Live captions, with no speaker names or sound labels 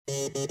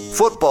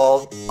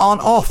Football on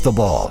Off the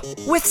Ball.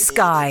 With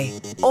Sky.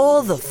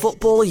 All the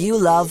football you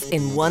love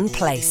in one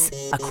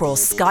place.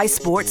 Across Sky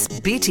Sports,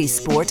 BT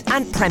Sport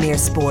and Premier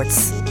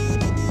Sports.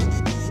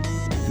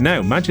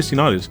 Now, Manchester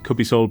United could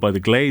be sold by the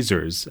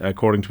Glazers,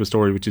 according to a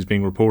story which is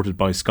being reported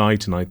by Sky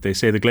tonight. They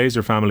say the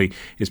Glazer family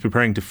is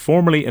preparing to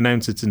formally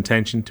announce its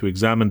intention to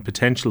examine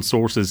potential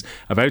sources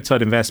of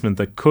outside investment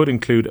that could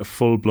include a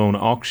full-blown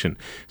auction.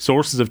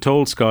 Sources have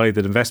told Sky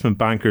that investment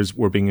bankers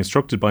were being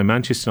instructed by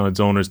Manchester United's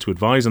owners to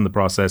advise on the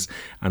process,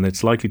 and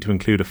it's likely to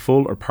include a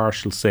full or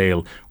partial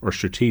sale or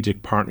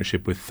strategic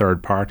partnership with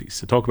third parties.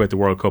 To talk about the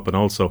World Cup and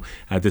also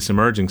this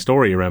emerging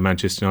story around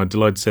Manchester United,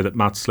 delighted to say that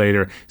Matt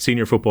Slater,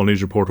 senior football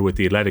news reporter with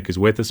The Athletic, is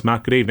with us.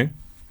 Matt, good evening.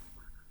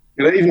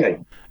 Good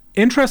evening.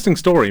 Interesting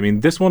story. I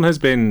mean, this one has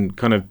been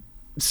kind of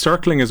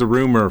circling as a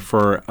rumour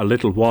for a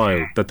little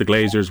while, that the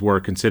Glazers were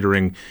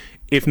considering,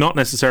 if not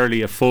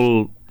necessarily a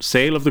full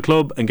sale of the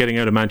club and getting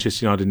out of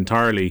Manchester United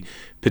entirely,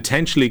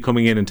 potentially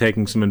coming in and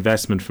taking some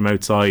investment from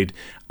outside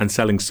and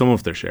selling some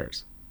of their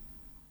shares.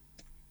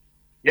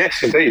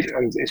 Yes, indeed.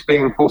 And it's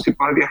being reported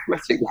by The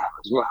Athletic now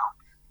as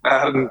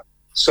well.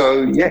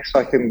 So, yes,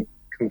 I can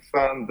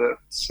confirm that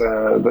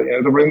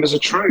the rumours are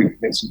true.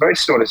 It's a very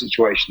similar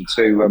situation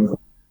to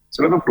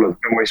Liverpool and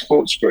Fenway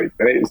Sports Group,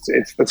 and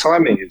it's the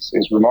timing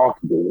is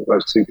remarkable of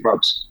those two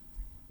clubs.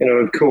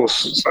 Of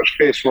course, such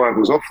fierce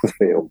rivals off the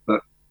field,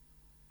 but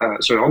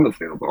on the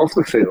field, but off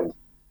the field,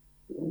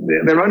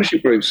 their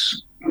ownership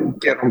groups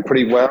get on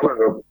pretty well and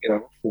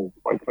are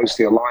quite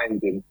closely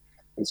aligned in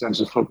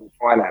terms of football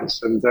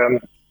finance. And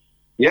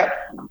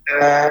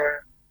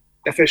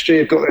FSG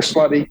have got there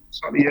slightly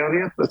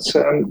earlier, but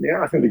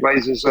I think the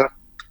Glazers are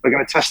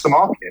going to test the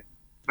market,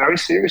 very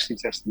seriously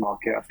test the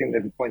market. I think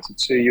they've appointed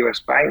 2 US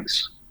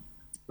banks.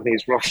 I think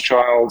it's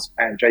Rothschild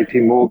and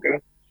JP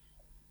Morgan,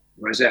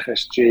 whereas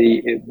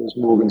FSG, it was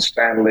Morgan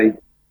Stanley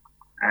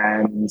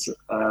and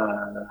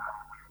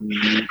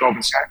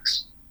Goldman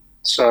Sachs.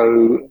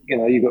 So,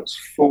 you've got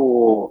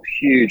 4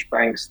 huge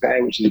banks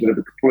there, which is a bit of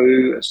a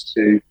clue as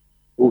to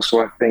also,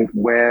 I think,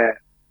 where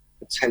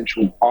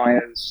potential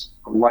buyers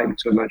are likely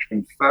to emerge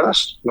from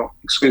first, not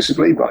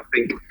exclusively, but I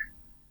think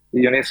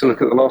you only have to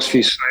look at the last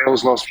few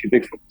sales, last few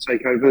big football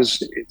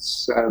takeovers.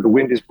 It's the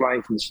wind is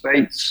blowing from the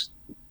States.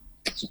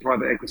 It's a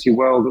private equity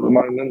world at the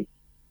moment.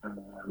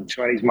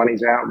 Chinese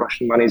money's out,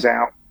 Russian money's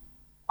out.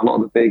 A lot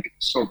of the big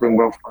sovereign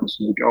wealth funds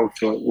from the Gulf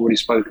are already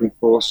spoken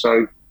for.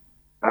 So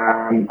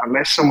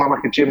unless someone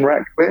like a Jim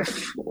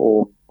Ratcliffe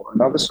or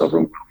another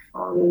sovereign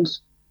wealth fund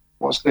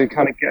wants to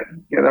kind of get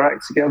their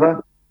act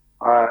together,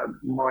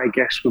 my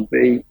guess would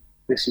be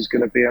this is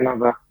going to be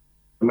another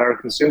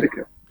American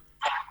syndicate.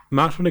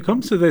 Matt, when it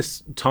comes to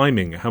this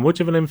timing, how much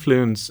of an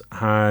influence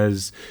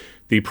has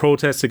the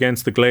protests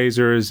against the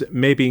Glazers,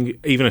 maybe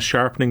even a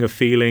sharpening of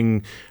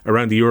feeling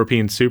around the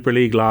European Super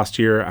League last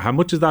year, how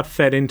much has that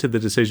fed into the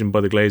decision by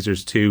the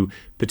Glazers to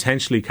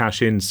potentially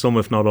cash in some,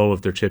 if not all,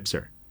 of their chips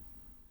here?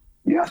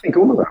 Yeah, I think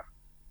all of that.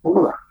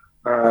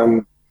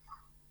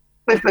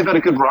 They've had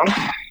a good run.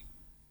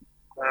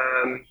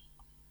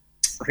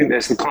 I think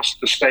there's the cost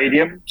of the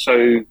stadium,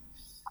 so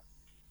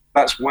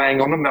that's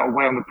weighing on them. That'll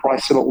weigh on the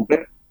price a little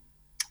bit.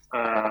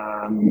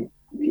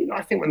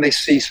 I think when they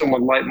see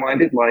someone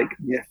like-minded, like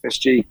the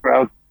FSG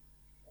crowd,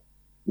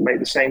 make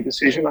the same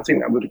decision, I think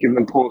that would have given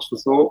them pause for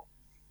thought.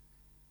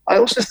 I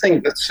also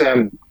think that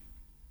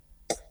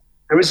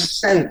there is a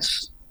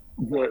sense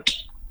that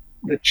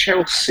the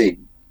Chelsea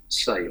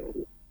sale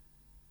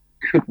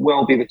could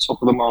well be the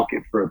top of the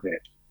market for a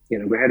bit.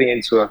 We're heading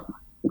into a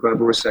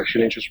global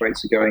recession, interest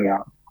rates are going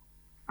up.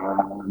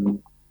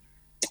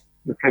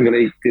 The Premier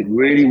League did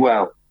really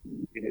well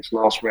in its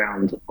last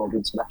round of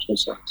international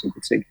service in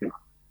particular.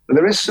 But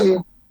there's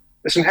some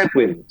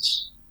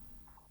headwinds,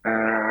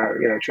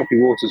 choppy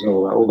waters and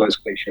all those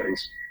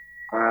cliches.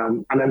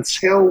 And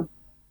until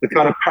the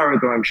kind of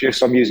paradigm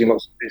shifts, I'm using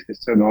lots of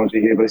business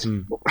terminology here, but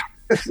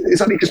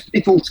it's only because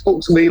people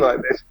talk to me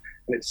like this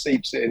and it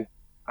seeps in.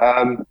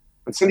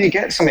 Until you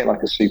get something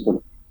like a Super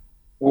League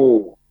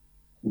or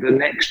the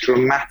next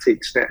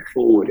dramatic step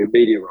forward in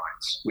media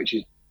rights, which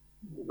is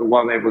the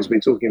one everyone's been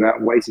talking about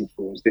and waiting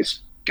for, is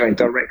this going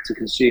direct to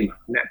consumer,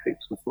 Netflix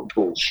for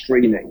football,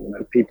 streaming,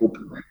 people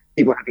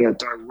having a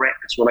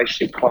direct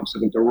relationship, clubs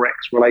having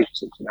direct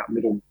relationships without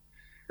middle.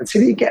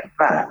 Until you get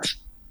that,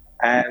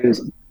 and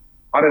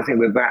I don't think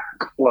we're that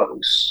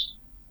close,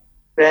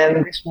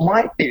 then this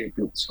might be a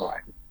good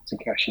time to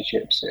cash your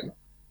chips in.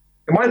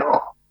 It might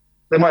not.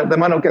 They might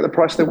not get the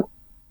price they want.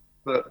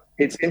 But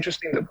it's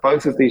interesting that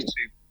both of these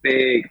two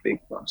big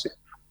clubs,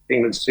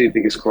 England's 2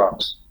 biggest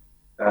clubs,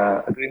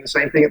 are doing the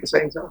same thing at the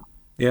same time.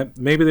 Yeah,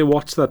 maybe they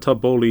watched that Todd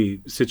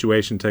Bowley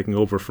situation taking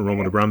over from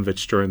Roman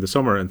Abramovich during the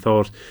summer and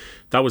thought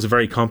that was a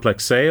very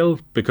complex sale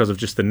because of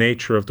just the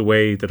nature of the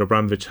way that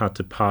Abramovich had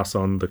to pass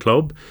on the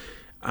club.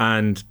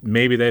 And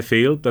maybe they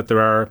feel that there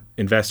are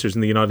investors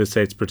in the United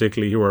States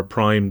particularly who are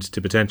primed to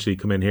potentially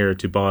come in here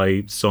to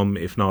buy some,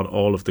 if not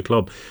all, of the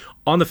club.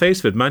 On the face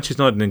of it,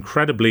 Manchester United an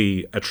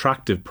incredibly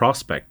attractive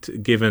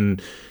prospect given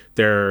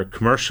their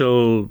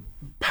commercial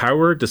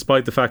power,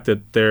 despite the fact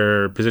that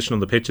their position on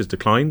the pitch has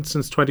declined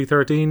since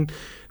 2013.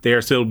 They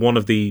are still one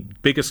of the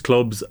biggest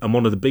clubs and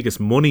one of the biggest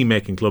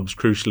money-making clubs,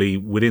 crucially,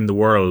 within the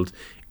world.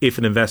 If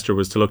an investor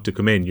was to look to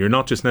come in, you're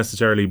not just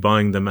necessarily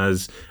buying them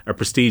as a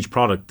prestige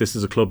product. This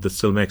is a club that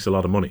still makes a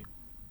lot of money.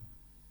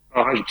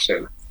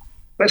 100%.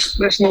 Let's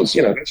not,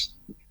 let's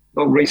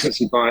not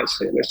recency bias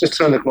here. Let's just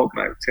turn the clock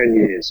back 10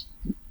 years.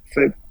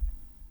 For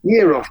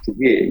year after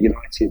year,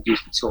 United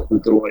used to top the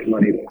Deloitte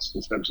money list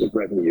in terms of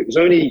revenue. It was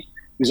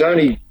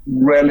only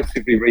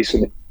relatively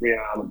recently Real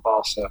and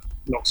Barca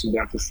knocked them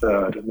down to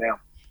third, and now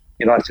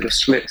United have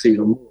slipped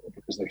even more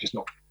because they've just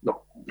not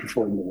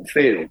performed in the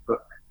field.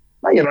 But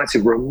Man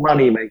United were a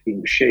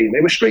money-making machine.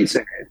 They were streets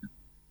ahead,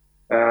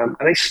 and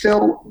they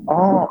still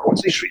are. I want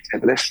to say streets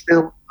ahead, but they're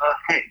still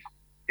ahead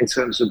in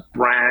terms of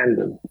brand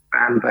and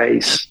fan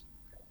base.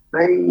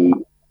 They've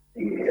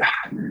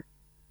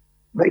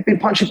been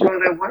punching below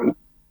their weight.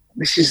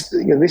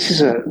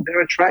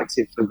 They're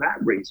attractive for that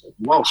reason.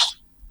 Whilst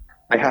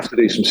they have to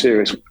do some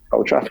serious work at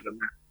Old Trafford, and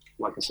that,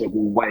 like I said,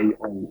 will weigh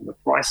on the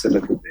price a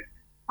little bit.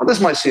 Others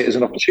might see it as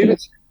an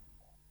opportunity.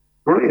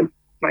 Brilliant,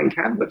 plain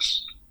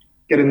canvas.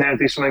 Get in there and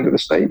do something with the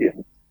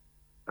stadium.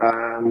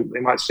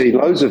 They might see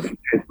loads of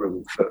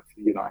headroom for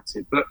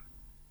United, but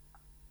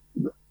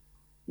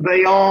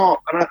they are,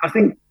 and I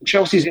think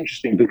Chelsea's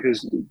interesting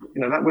because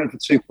that went for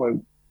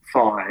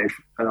 2.5,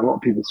 and a lot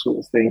of people sort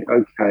of think,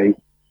 okay,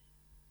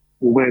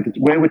 well,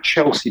 where would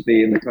Chelsea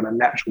be in the kind of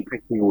natural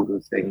pecking order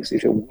of things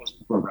if it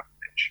wasn't for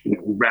Abramovich? We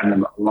ran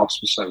them at a loss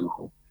for so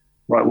long,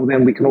 right? Well,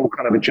 then we can all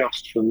kind of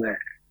adjust from there,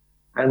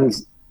 and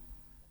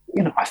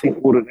I think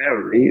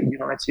ordinarily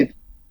United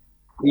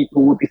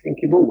people would be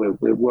thinking, well,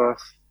 we're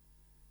worth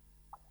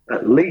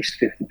at least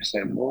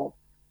 50% more,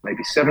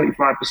 maybe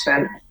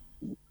 75%.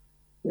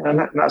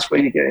 And that's where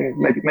you're getting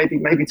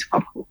maybe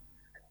double.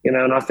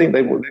 And I think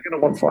they're going to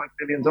want $5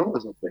 billion. I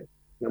think.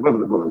 Whether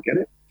they'll get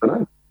it, I don't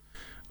know.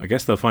 I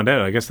guess they'll find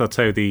out. I guess that's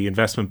how the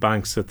investment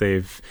banks that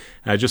they've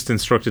just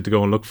instructed to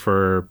go and look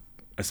for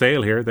a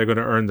sale here, they're going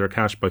to earn their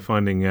cash by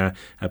finding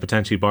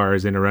potentially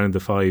buyers in around the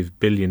 $5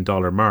 billion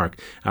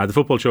mark. The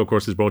Football Show, of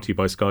course, is brought to you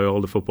by Sky.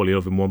 All the football you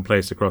love in one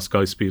place across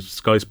Sky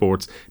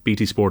Sports,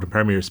 BT Sport and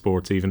Premier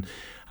Sports even.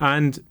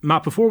 And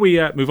Matt, before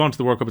we move on to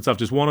the World Cup itself,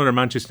 just one other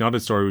Manchester United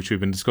story which we've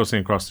been discussing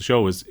across the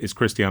show is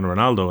Cristiano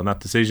Ronaldo and that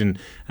decision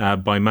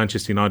by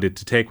Manchester United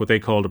to take what they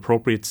called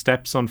appropriate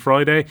steps on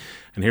Friday.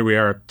 And here we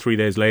are 3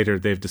 days later,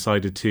 they've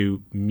decided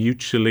to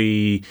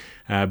mutually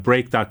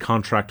break that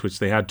contract which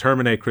they had,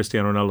 terminate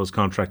Cristiano Ronaldo's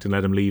contract and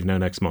let him leave now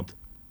next month.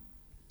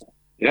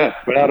 Yeah,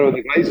 Ronaldo and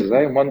the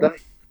Glazers, in one day.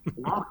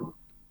 Remarkable.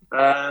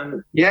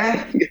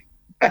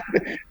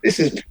 This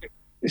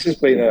has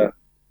been a.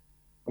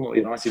 I'm not a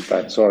United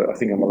fan, so I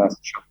think I'm allowed to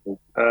chuckle.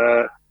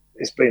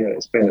 It's been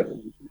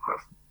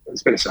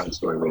a sad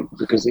story, really,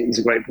 because he's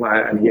a great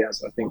player and he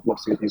has, I think,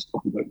 lost his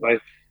copybook.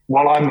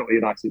 While I'm not a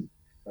United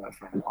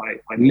fan,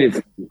 I live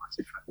with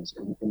United fans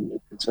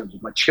in terms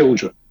of my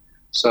children.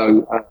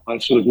 So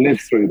I've sort of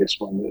lived through this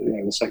one,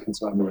 the second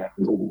time around,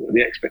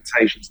 the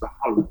expectations, the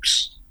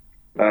hopes,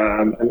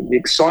 and the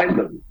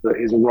excitement that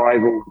his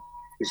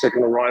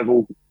second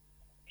arrival,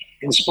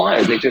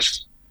 inspired.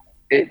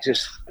 It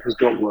just has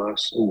got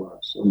worse and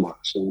worse and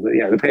worse. And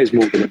the Piers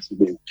Morgan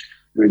interview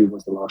really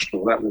was the last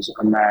straw. That was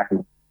a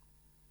man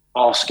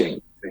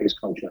asking for his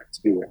contract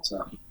to be ripped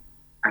up,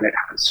 and it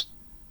has.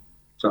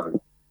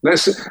 So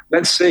let's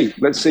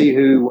see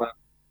who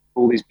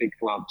all these big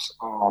clubs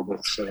are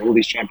that all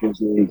these Champions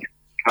League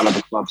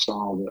caliber clubs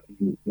are that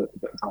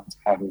don't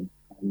have him.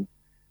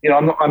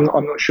 I'm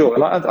not sure,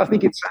 and I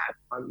think it's sad.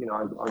 I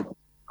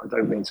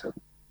don't mean to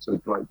sort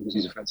of gripe because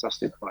he's a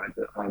fantastic player,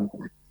 but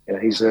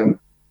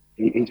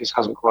he just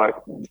hasn't quite, I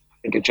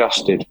think,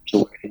 adjusted to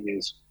where he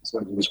is in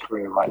terms of his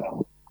career right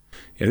now.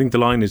 I think the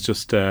line is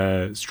just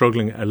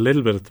struggling a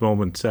little bit at the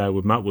moment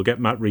with Matt. We'll get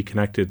Matt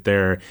reconnected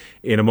there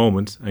in a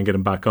moment and get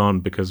him back on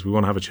because we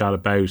want to have a chat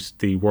about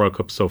the World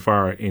Cup so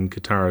far in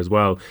Qatar as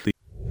well.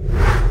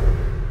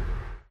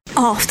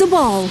 Off the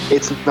ball.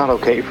 It's not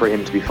okay for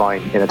him to be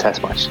fine in a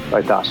test match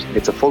like that.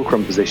 It's a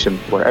fulcrum position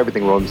where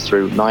everything runs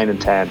through 9 and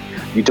 10.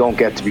 You don't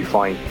get to be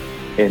fine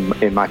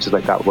in matches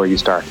like that where you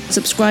start.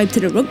 Subscribe to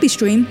the rugby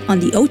stream on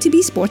the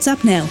OTB Sports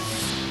app now.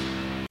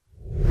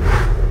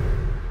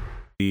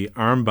 The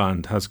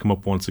armband has come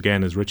up once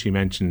again, as Richie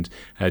mentioned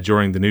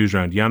during the news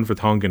round. Jan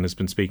Vertonghen has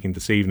been speaking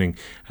this evening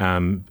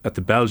at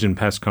the Belgian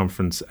press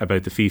conference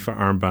about the FIFA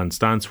armband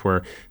stance,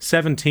 where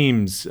 7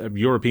 teams,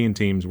 European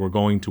teams, were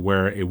going to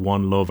wear a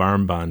One Love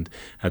armband.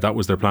 That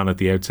was their plan at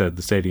the outset of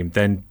the stadium.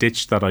 Then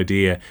ditched that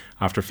idea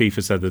after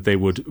FIFA said that they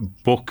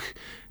would book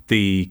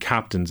the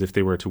captains if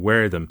they were to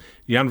wear them.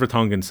 Jan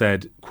Vertonghen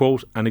said,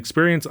 quote, "An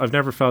experience I've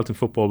never felt in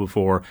football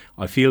before.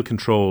 I feel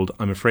controlled.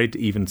 I'm afraid to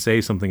even say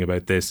something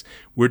about this.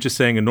 We're just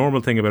saying a normal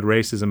thing about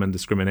racism and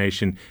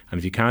discrimination, and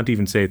if you can't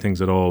even say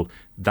things at all,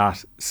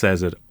 that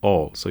says it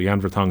all. So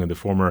Jan Vertonghen, the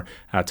former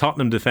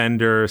Tottenham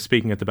defender,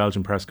 speaking at the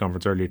Belgian press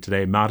conference earlier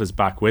today. Matt is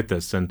back with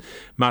us. And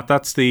Matt,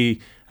 that's the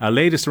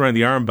latest around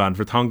the armband,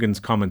 Vertonghen's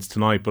comments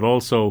tonight, but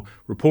also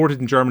reported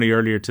in Germany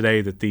earlier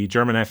today that the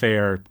German FA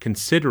are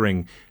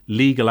considering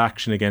legal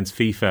action against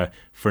FIFA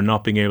for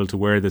not being able to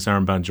wear this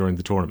armband during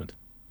the tournament.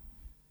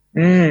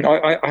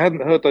 I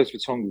hadn't heard those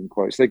Vertonghen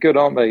quotes. They're good,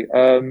 aren't they?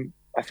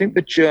 I think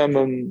the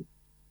German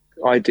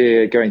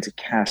idea going to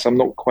CAS, I'm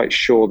not quite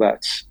sure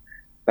that's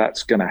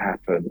going to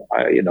happen.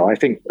 I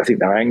think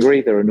they're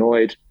angry, they're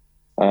annoyed.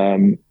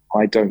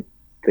 I don't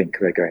think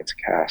they're going to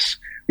CAS.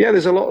 Yeah,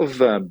 there's a lot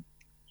of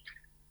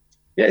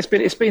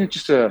it's been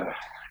just a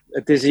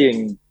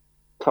dizzying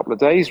couple of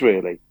days,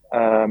 really.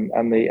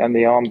 And the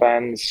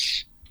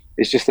armbands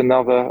is just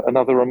another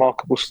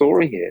remarkable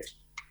story here.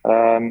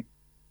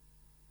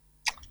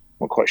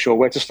 Not quite sure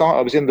where to start.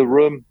 I was in the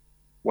room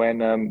when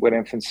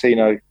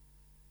Infantino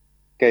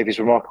gave his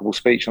remarkable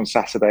speech on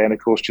Saturday, and of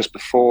course, just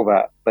before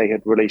that, they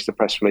had released a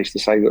press release to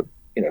say that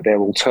they're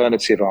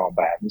alternative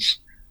armbands,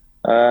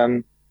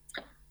 and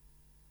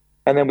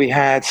then we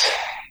had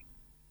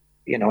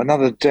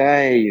another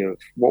day of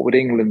what would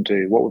England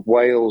do, what would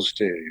Wales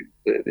do,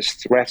 this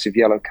threat of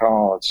yellow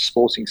cards,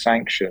 sporting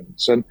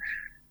sanctions, and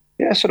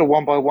sort of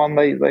one by one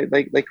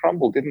they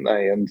crumbled, didn't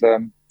they? And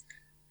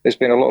there's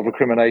been a lot of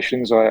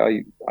recriminations.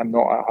 I'm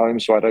not at home,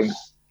 so I don't.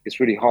 It's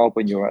really hard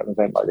when you're at an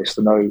event like this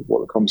to know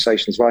what the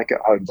conversation is like at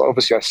home. But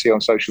obviously, I see on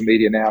social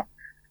media now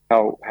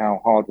how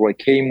hard Roy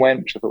Keane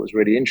went, which I thought was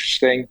really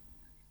interesting.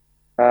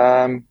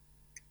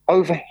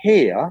 Over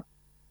here,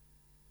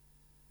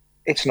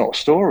 it's not a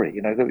story.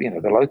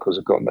 The locals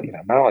have got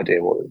no idea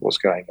what's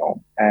going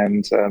on,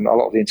 and a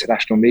lot of the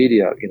international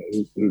media,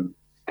 who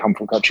come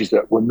from countries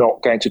that were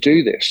not going to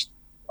do this,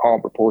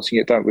 aren't reporting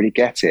it, don't really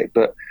get it,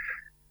 but.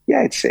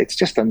 Yeah, it's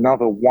just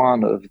another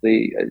one of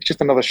it's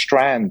just another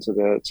strand to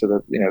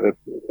the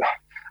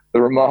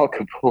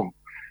remarkable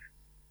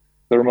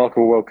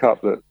World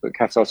Cup that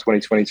Qatar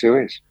 2022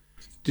 is.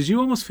 Did you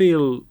almost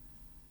feel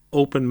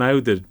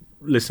open-mouthed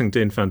listening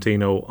to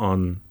Infantino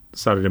on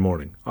Saturday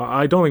morning?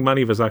 I don't think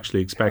many of us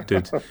actually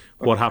expected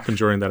what happened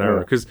during that hour,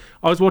 because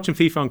I was watching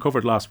FIFA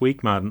Uncovered last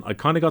week, Matt, and I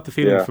kind of got the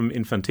feeling from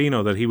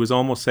Infantino that he was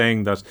almost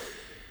saying that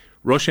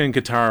Russia and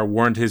Qatar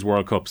weren't his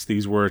World Cups.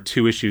 These were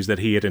two issues that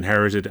he had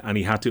inherited, and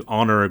he had to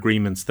honour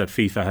agreements that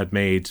FIFA had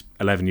made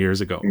 11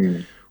 years ago,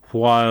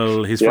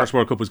 while his first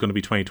World Cup was going to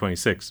be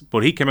 2026.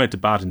 But he came out to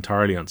bat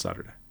entirely on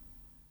Saturday.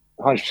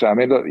 100%. I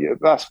mean, look, you're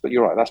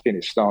right. That's been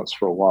his stance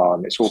for a while,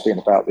 and it's all been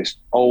about this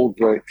old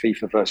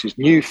FIFA versus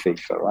new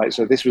FIFA, right?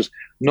 So this was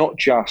not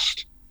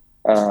just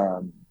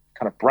kind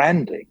of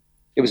branding.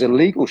 It was a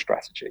legal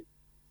strategy.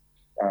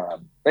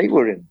 They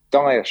were in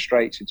dire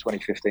straits in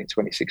 2015,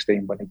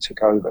 2016 when he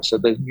took over. So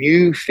the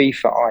new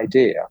FIFA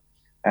idea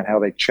and how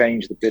they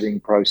changed the bidding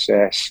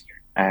process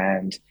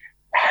and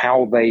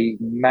how they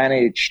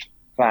managed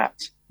that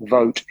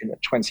vote in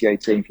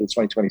 2018 for the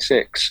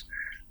 2026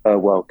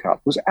 World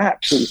Cup was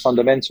absolutely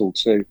fundamental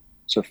to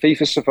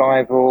FIFA's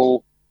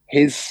survival,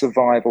 his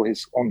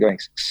ongoing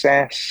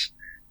success.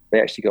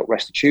 They actually got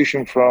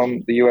restitution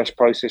from the US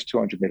process,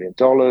 $200 million.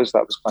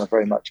 That was kind of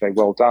very much a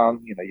well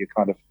done. You're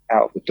kind of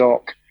out of the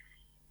dock.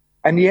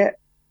 And yet,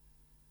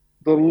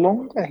 the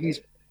longer he's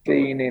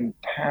been in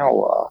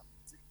power,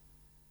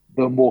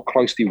 the more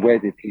closely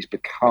wedded he's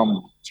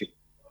become to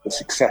the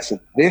success of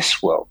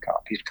this World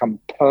Cup. He's become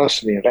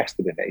personally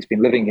invested in it. He's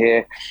been living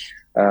here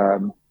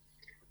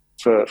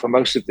for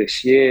most of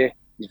this year.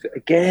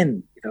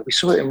 Again, we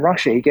saw it in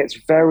Russia. He gets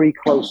very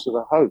close to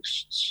the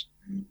hosts,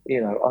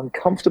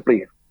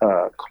 uncomfortably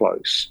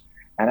close.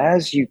 And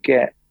as you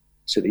get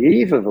to the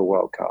eve of the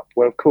World Cup,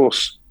 where, of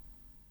course,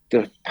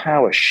 the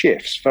power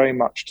shifts very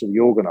much to the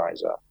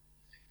organizer.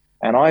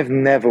 And I've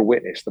never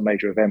witnessed a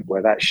major event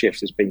where that shift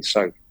has been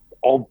so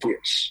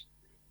obvious,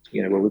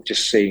 where we've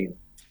just seen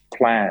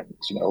plans,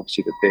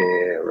 obviously the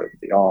beer and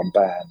the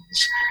armbands,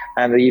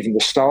 and even the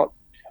start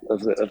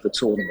of the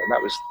tournament.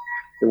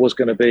 It was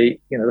going to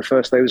be, the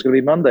first day was going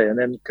to be Monday, and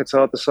then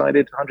Qatar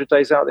decided 100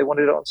 days out they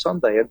wanted it on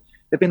Sunday. And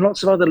there've been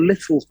lots of other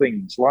little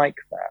things like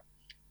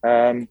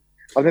that.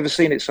 I've never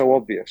seen it so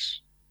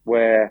obvious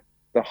where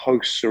the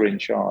hosts are in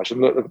charge.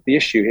 And look, the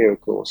issue here,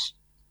 of course,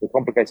 the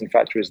complicating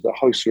factor is the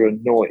hosts are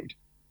annoyed.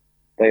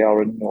 They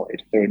are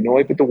annoyed. They're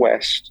annoyed with the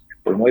West.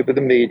 They're annoyed with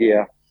the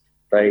media.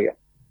 They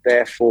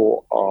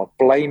therefore are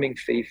blaming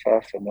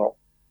FIFA for not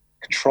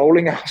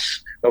controlling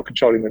us, not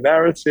controlling the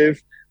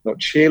narrative, not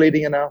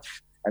cheerleading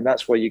enough. And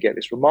that's where you get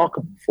this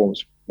remarkable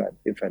performance from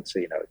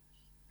Infantino,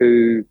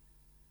 who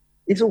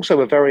is also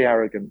a very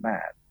arrogant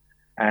man.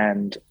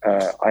 And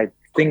I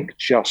think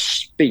just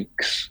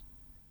speaks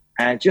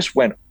and just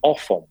went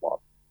off on one.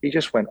 He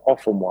just went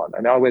off on one.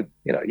 And I went,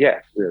 the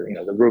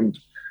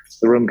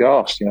room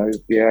gasped,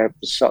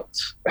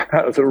 sucked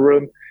out of the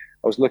room.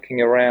 I was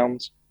looking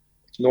around.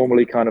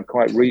 Normally kind of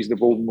quite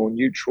reasonable, more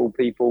neutral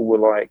people were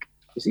like,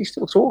 is he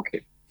still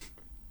talking?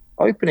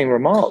 Opening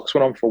remarks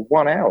went on for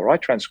 1 hour. I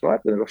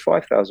transcribed them. There were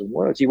 5,000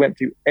 words. He went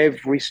through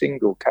every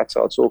single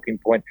Qatar talking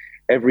point,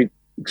 every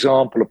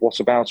example of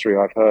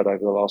whataboutery I've heard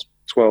over the last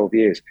 12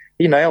 years.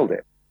 He nailed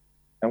it.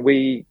 And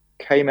we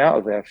came out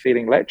of there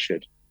feeling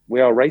lectured.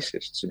 We are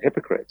racists and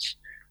hypocrites.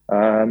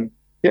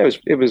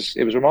 It was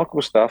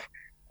remarkable stuff.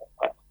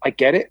 I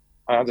get it.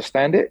 I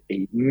understand it.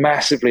 He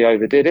massively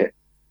overdid it.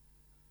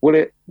 Will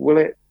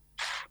it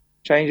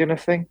change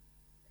anything?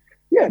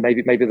 Yeah,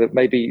 maybe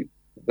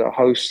the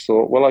host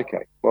thought, well,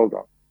 okay, well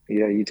done.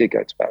 Yeah, you did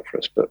go to bat for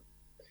us, but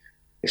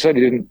it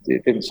certainly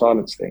didn't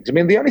silence things. I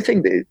mean, the only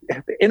thing that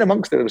in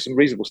amongst it, there was some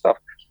reasonable stuff.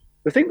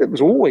 The thing that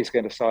was always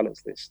going to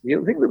silence this, the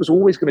thing that was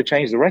always going to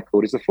change the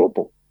record is the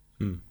football.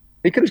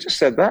 He could have just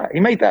said that. He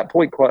made that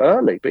point quite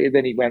early, but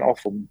then he went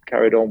off and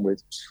carried on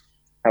with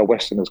how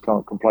Westerners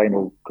can't complain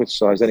or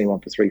criticise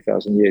anyone for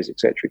 3,000 years,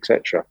 etc.,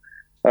 etc.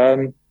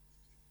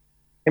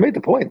 He made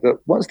the point that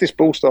once this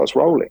ball starts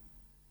rolling,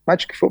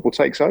 magic football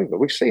takes over.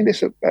 We've seen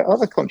this at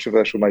other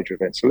controversial major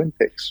events,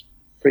 Olympics,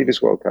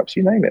 previous World Cups,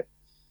 you name it.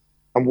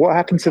 And what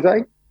happened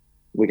today?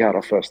 We got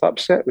our first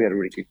upset. We had a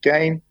really good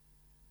game.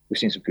 We've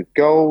seen some good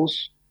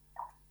goals.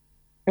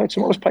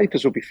 Tomorrow's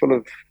papers will be full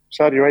of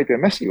Saudi Arabia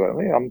and Messi, won't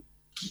they?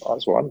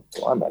 That's what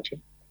I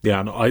imagine.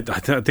 Yeah, no, I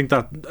think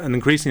that, and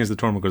increasingly as the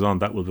tournament goes on,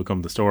 that will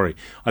become the story.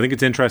 I think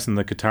it's interesting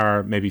that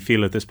Qatar maybe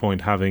feel at this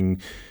point,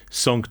 having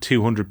sunk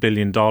 $200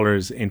 billion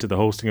into the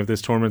hosting of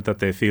this tournament, that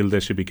they feel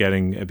they should be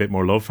getting a bit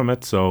more love from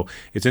it. So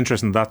it's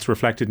interesting that's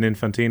reflected in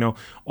Infantino.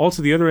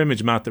 Also, the other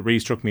image, Matt, that really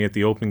struck me at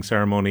the opening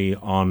ceremony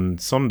on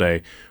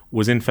Sunday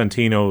was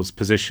Infantino's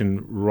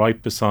position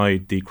right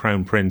beside the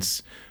Crown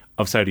Prince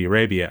of Saudi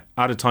Arabia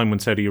at a time when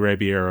Saudi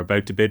Arabia are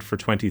about to bid for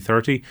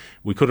 2030.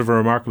 We could have a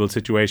remarkable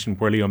situation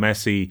where Leo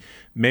Messi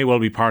may well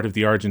be part of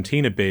the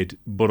Argentina bid,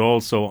 but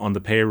also on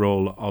the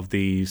payroll of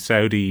the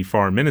Saudi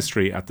Foreign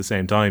Ministry at the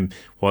same time,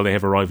 while they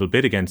have a rival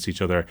bid against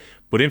each other.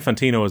 But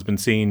Infantino has been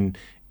seen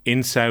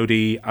in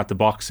Saudi at the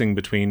boxing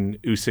between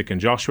Usyk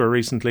and Joshua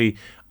recently,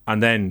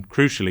 and then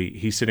crucially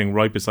he's sitting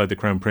right beside the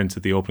Crown Prince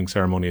at the opening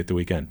ceremony at the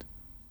weekend.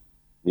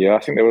 Yeah, I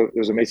think there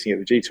was a meeting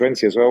at the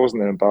G20 as well,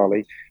 wasn't there, in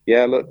Bali?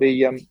 Yeah, look,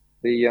 the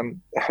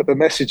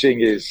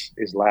messaging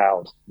is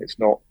loud. It's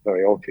not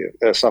very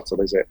obvious,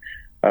 subtle, is it?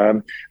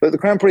 But the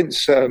Crown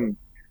Prince,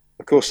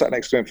 of course, sat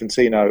next to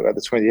Infantino at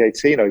the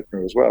 2018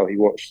 opener as well. He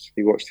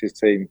watched his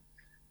team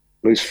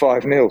lose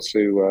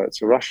 5-0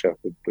 to Russia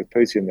with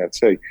Putin there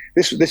too.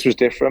 This was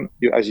different.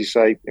 As you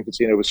say,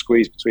 Infantino was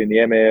squeezed between the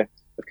Emir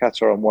of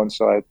Qatar on one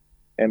side,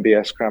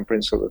 MBS Crown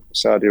Prince of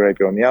Saudi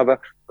Arabia on the other.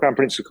 Crown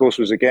Prince, of course,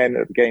 was again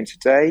at the game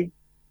today,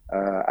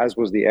 as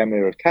was the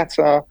Emir of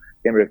Qatar.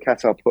 The Emir of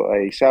Qatar put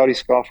a Saudi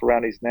scarf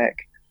around his neck.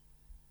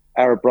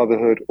 Arab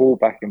Brotherhood all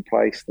back in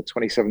place. The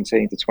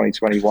 2017 to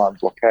 2021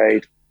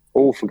 blockade,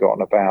 all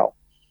forgotten about.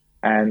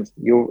 And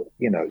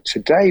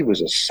today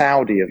was a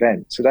Saudi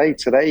event.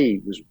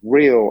 Today was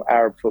real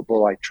Arab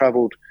football. I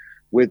travelled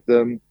with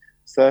them,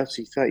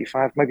 30,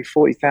 35, maybe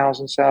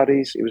 40,000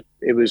 Saudis.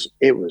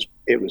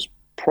 It was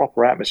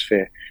proper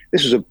atmosphere.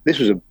 This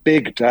was a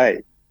big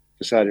day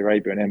for Saudi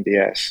Arabia and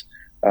MBS.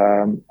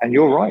 And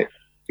you're right.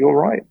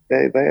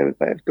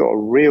 They've got a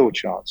real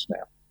chance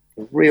now.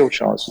 A real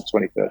chance in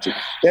 2030.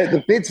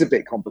 The bid's a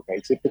bit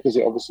complicated because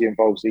it obviously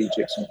involves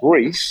Egypt and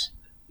Greece,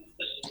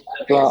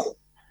 but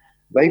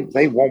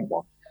they want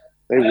one.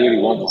 They really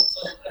want one.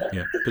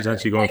 Yeah,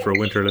 potentially going for a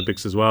Winter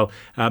Olympics as well.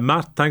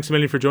 Matt, thanks a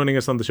million for joining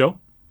us on the show.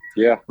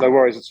 Yeah, no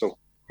worries at all.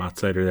 Matt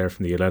Sider there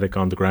from The Athletic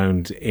on the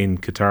ground in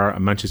Qatar,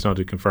 and Manchester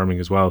United confirming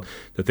as well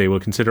that they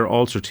will consider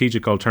all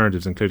strategic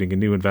alternatives, including a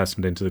new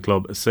investment into the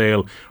club, a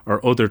sale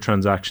or other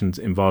transactions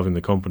involving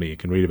the company. You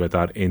can read about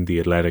that in The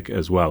Athletic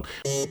as well.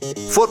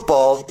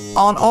 Football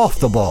on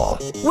Off the Ball.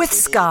 With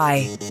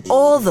Sky,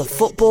 all the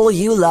football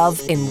you love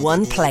in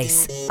one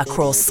place,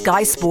 across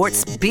Sky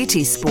Sports,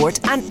 BT Sport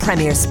and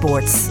Premier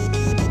Sports.